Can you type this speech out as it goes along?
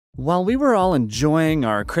While we were all enjoying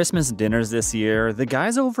our Christmas dinners this year, the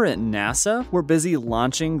guys over at NASA were busy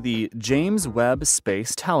launching the James Webb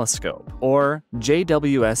Space Telescope, or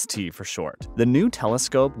JWST for short. The new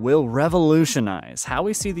telescope will revolutionize how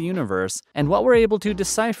we see the universe and what we're able to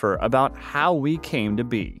decipher about how we came to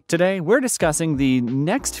be. Today, we're discussing the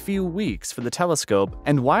next few weeks for the telescope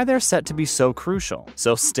and why they're set to be so crucial,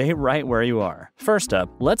 so stay right where you are. First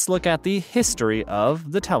up, let's look at the history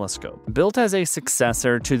of the telescope. Built as a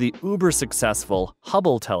successor to the uber-successful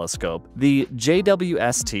Hubble telescope, the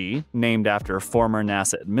JWST, named after former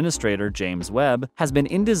NASA administrator James Webb, has been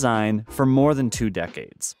in design for more than 2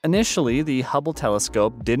 decades. Initially, the Hubble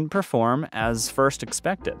telescope didn't perform as first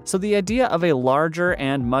expected, so the idea of a larger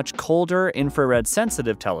and much colder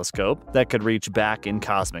infrared-sensitive telescope that could reach back in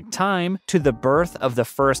cosmic time to the birth of the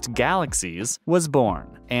first galaxies was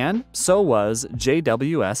born. And so was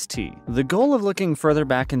JWST. The goal of looking further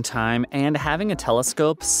back in time and having a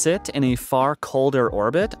telescope sit in a far colder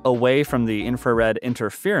orbit away from the infrared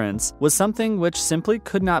interference was something which simply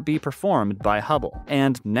could not be performed by Hubble.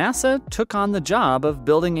 And NASA took on the job of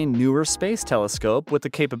building a newer space telescope with the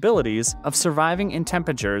capabilities of surviving in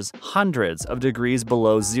temperatures hundreds of degrees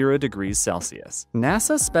below 0 degrees Celsius.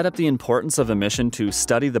 NASA sped up the importance of a mission to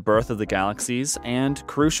study the birth of the galaxies, and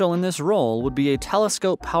crucial in this role would be a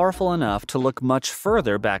telescope powerful enough to look much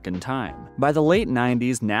further back in time. By the late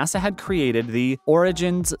 90s, NASA had created the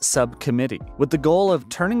Origins Subcommittee, with the goal of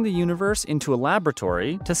turning the universe into a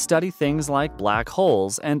laboratory to study things like black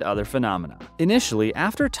holes and other phenomena. Initially,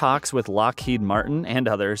 after talks with Lockheed Martin and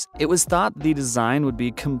others, it was thought the design would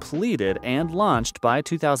be completed and launched by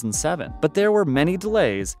 2007. But there were many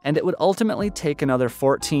delays, and it would ultimately take another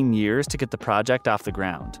 14 years to get the project off the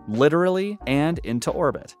ground, literally and into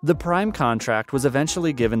orbit. The prime contract was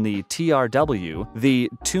eventually given the TRW, the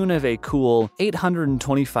tune of a cool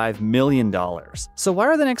 $825 million. So why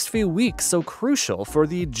are the next few weeks so crucial for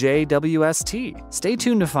the JWST? Stay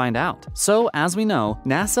tuned to find out. So, as we know,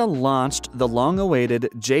 NASA launched the long-awaited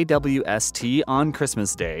JWST on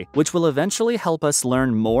Christmas Day, which will eventually help us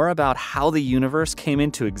learn more about how the universe came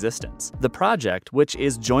into existence. The project, which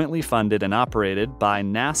is jointly funded and operated by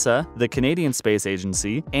NASA, the Canadian Space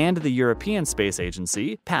Agency, and the European Space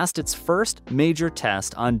Agency, passed its first major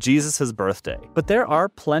test on Jesus' birthday. But there are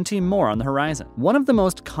plenty more on the horizon. One of the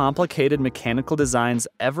most complicated mechanical designs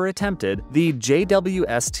ever attempted, the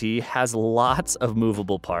JWST has lots of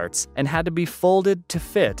movable parts and had to be folded to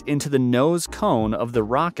fit into the nose cone of the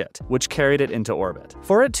rocket, which carried it into orbit.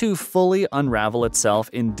 For it to fully unravel itself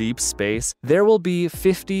in deep space, there will be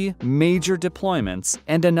 50 major deployments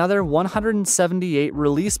and another 178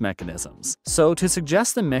 release mechanisms. So to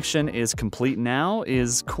suggest the mission is complete now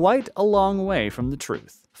is quite a long way from the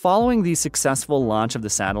truth. Following the successful launch of the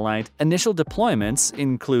satellite, initial deployments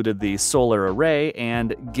included the solar array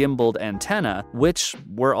and gimbaled antenna, which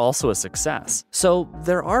were also a success. So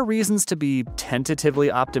there are reasons to be tentatively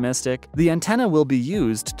optimistic. The antenna will be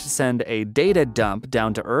used to send a data dump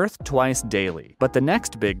down to Earth twice daily. But the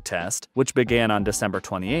next big test, which began on December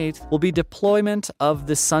 28th, will be deployment of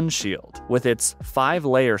the Sun Shield. With its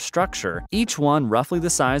 5-layer structure, each one roughly the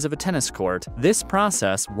size of a tennis court, this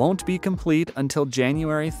process won't be complete until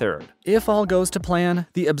January 3rd. If all goes to plan,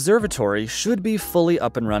 the observatory should be fully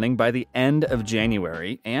up and running by the end of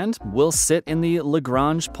January and will sit in the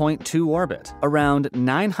Lagrange Point 2 orbit, around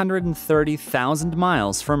 930,000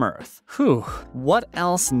 miles from Earth. Whew, what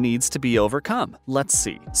else needs to be overcome? Let's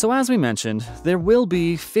see. So as we mentioned, there will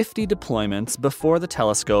be 50 deployments before the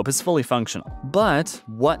telescope is fully functional. But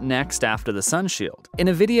what next after the Sun Shield? In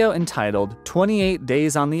a video entitled 28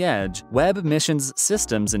 Days on the Edge, Webb Missions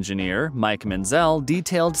Systems engineer Mike Menzel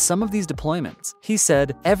detailed some of these deployments. He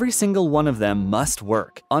said, "Every single one of them must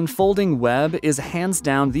work. Unfolding Webb is hands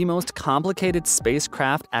down the most complicated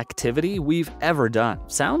spacecraft activity we've ever done."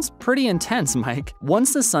 Sounds pretty intense, Mike.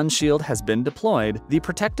 Once the Sun Shield has been deployed, the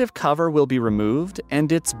protective cover will be removed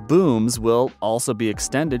and its booms will also be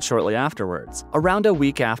extended shortly afterwards. Around a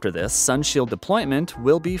week after this, Sun Shield deployment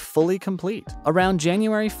will be fully complete. Around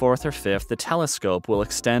January 4th or 5th, the telescope will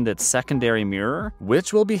extend its secondary mirror,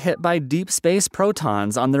 which will be hit by deep space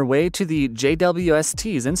protons on their way to the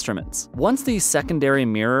JWST's instruments. Once the secondary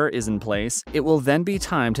mirror is in place, it will then be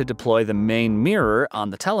time to deploy the main mirror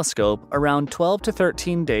on the telescope around 12 to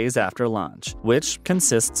 13 days after launch, which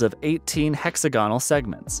consists of 18 hexagonal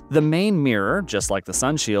segments. The main mirror, just like the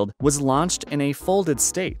Sun Shield, was launched in a folded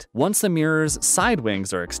state. Once the mirror's side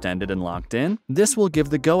wings are extended and locked in, this will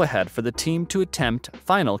give the go-ahead for the team to attempt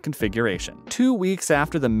final configuration. 2 weeks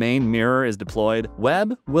after the main mirror is deployed,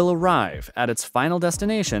 Webb will arrive at its final destination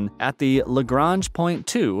destination at the Lagrange Point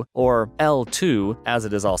 2, or L2 as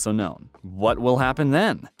it is also known. What will happen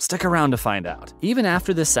then? Stick around to find out. Even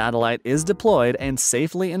after the satellite is deployed and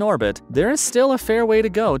safely in orbit, there is still a fair way to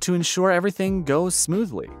go to ensure everything goes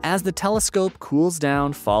smoothly. As the telescope cools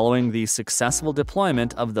down following the successful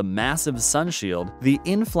deployment of the massive sun shield, the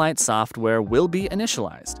in-flight software will be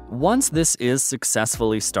initialized. Once this is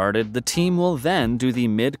successfully started, the team will then do the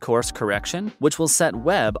mid-course correction, which will set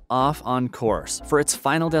Webb off on course for its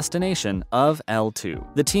final destination of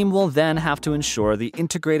L2. The team will then have to ensure the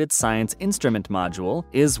integrated science instrument module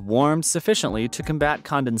is warmed sufficiently to combat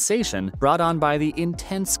condensation brought on by the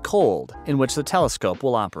intense cold in which the telescope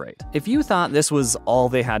will operate. If you thought this was all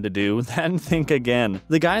they had to do, then think again.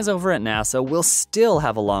 The guys over at NASA will still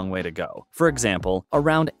have a long way to go. For example,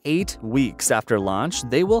 around 8 weeks after launch,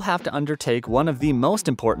 they will have to undertake one of the most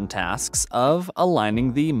important tasks of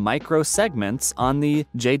aligning the microsegments on the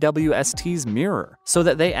JWST's mirror so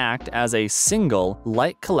that they act as a single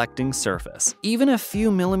light-collecting surface. Even a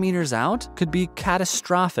few millimeters out could be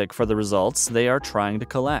catastrophic for the results they are trying to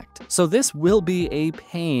collect. So this will be a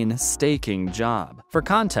painstaking job. For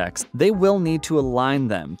context, they will need to align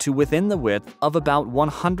them to within the width of about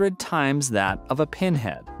 100 times that of a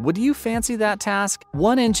pinhead. Would you fancy that task?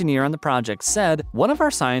 One engineer on the project said, "One of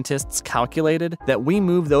our scientists calculated that we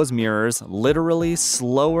move those mirrors literally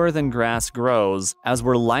slower than grass grows as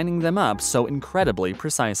we're lining them up so incredibly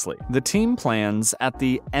precisely." The team plans at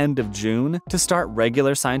the end of June to start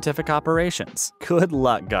regular scientific operations. Good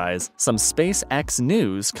luck, guys. Some SpaceX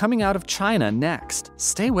news coming out of China next.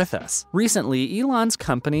 Stay with us. Recently, Elon's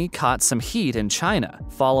company caught some heat in China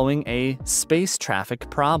following a space traffic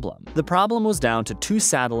problem. The problem was down to 2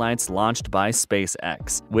 satellites launched by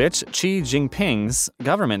SpaceX, which Xi Jinping's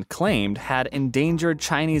government claimed had endangered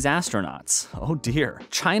Chinese astronauts. Oh dear.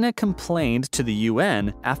 China complained to the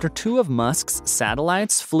UN after 2 of Musk's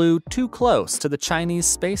satellites flew too close to the Chinese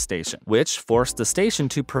space station, which forced the station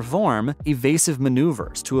to perform evasive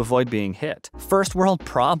maneuvers to avoid being hit. First world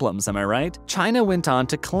problems, am I right? China went on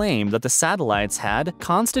to claim that the satellites had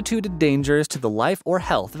constituted dangers to the life or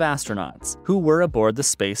health of astronauts who were aboard the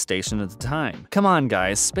space station at the time. Come on,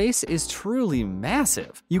 guys, space is truly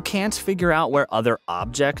massive. You can't figure out where other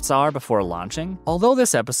objects are before launching? Although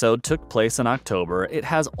this episode took place in October, it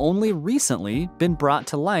has only recently been brought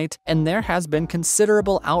to light, and there has been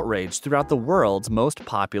considerable outrage throughout the world's most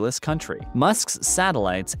populous country. Musk's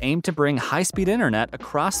satellites aim to bring high-speed internet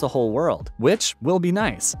across the whole world, which will be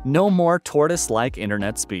nice. No more tortoise-like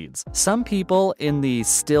internet speeds. Some people in the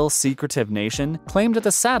still secretive nation claimed that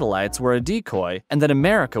the satellites were a decoy and that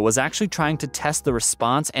America was actually trying to test the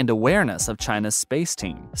response and awareness of China's space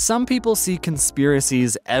team. Some people see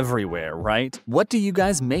conspiracies everywhere, right? What do you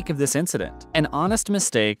guys make of this incident? An honest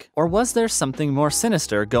mistake, or was there something more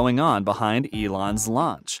sinister going on behind Elon's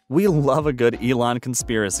launch? We love a good Elon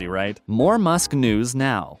conspiracy, right? More Musk news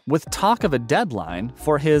now, with talk of a deadline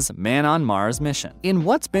for his Man on Mars mission. In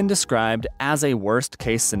what's been described as a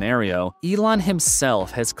worst-case scenario, Elon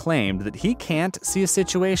himself has claimed that he can't see a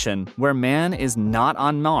situation where man is not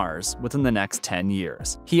on Mars within the next 10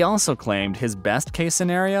 years. He also claimed his best-case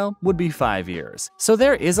scenario would be 5 years. So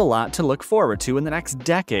there is a lot to look forward to in the next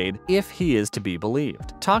decade if he is to be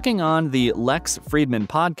believed. Talking on the Lex Friedman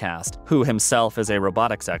podcast, who himself is a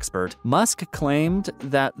robotics expert, Musk claimed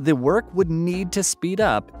that the work would need to speed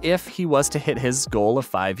up if he was to hit his goal of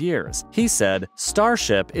 5 years. He said,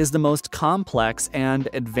 "Starship is the most complex and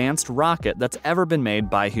advanced rocket that's ever been made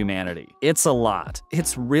by humanity. It's a lot.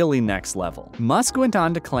 It's really next level." Musk went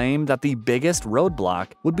on to claim that the biggest roadblock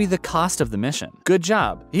would be the cost of the mission. Good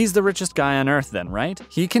job. He's the richest guy on Earth then, right?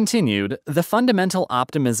 He continued, "The fundamental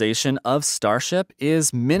optimization of Starship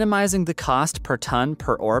is minimizing the cost per ton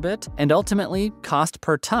per orbit and ultimately cost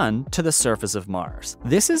per ton to the surface of Mars.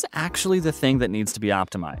 This is actually the thing that needs to be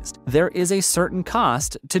optimized. There is a certain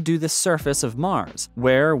cost to do the surface of Mars,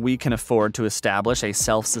 where we can afford to establish a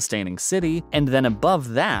self-sustaining city, and then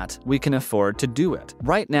above that, we can afford to do it.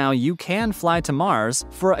 Right now, you can fly to Mars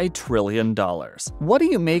for $1 trillion. What do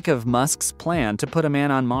you make of Musk's plan to put a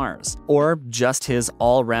man on Mars? Or just his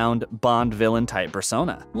all-round Bond villain type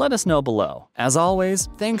persona? Let us know below. As always,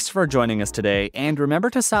 thanks for joining us today, and remember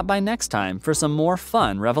to stop by next time for some more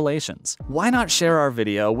fun revelations. Why not share our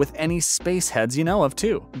video with any space heads you know of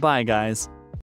too? Bye, guys.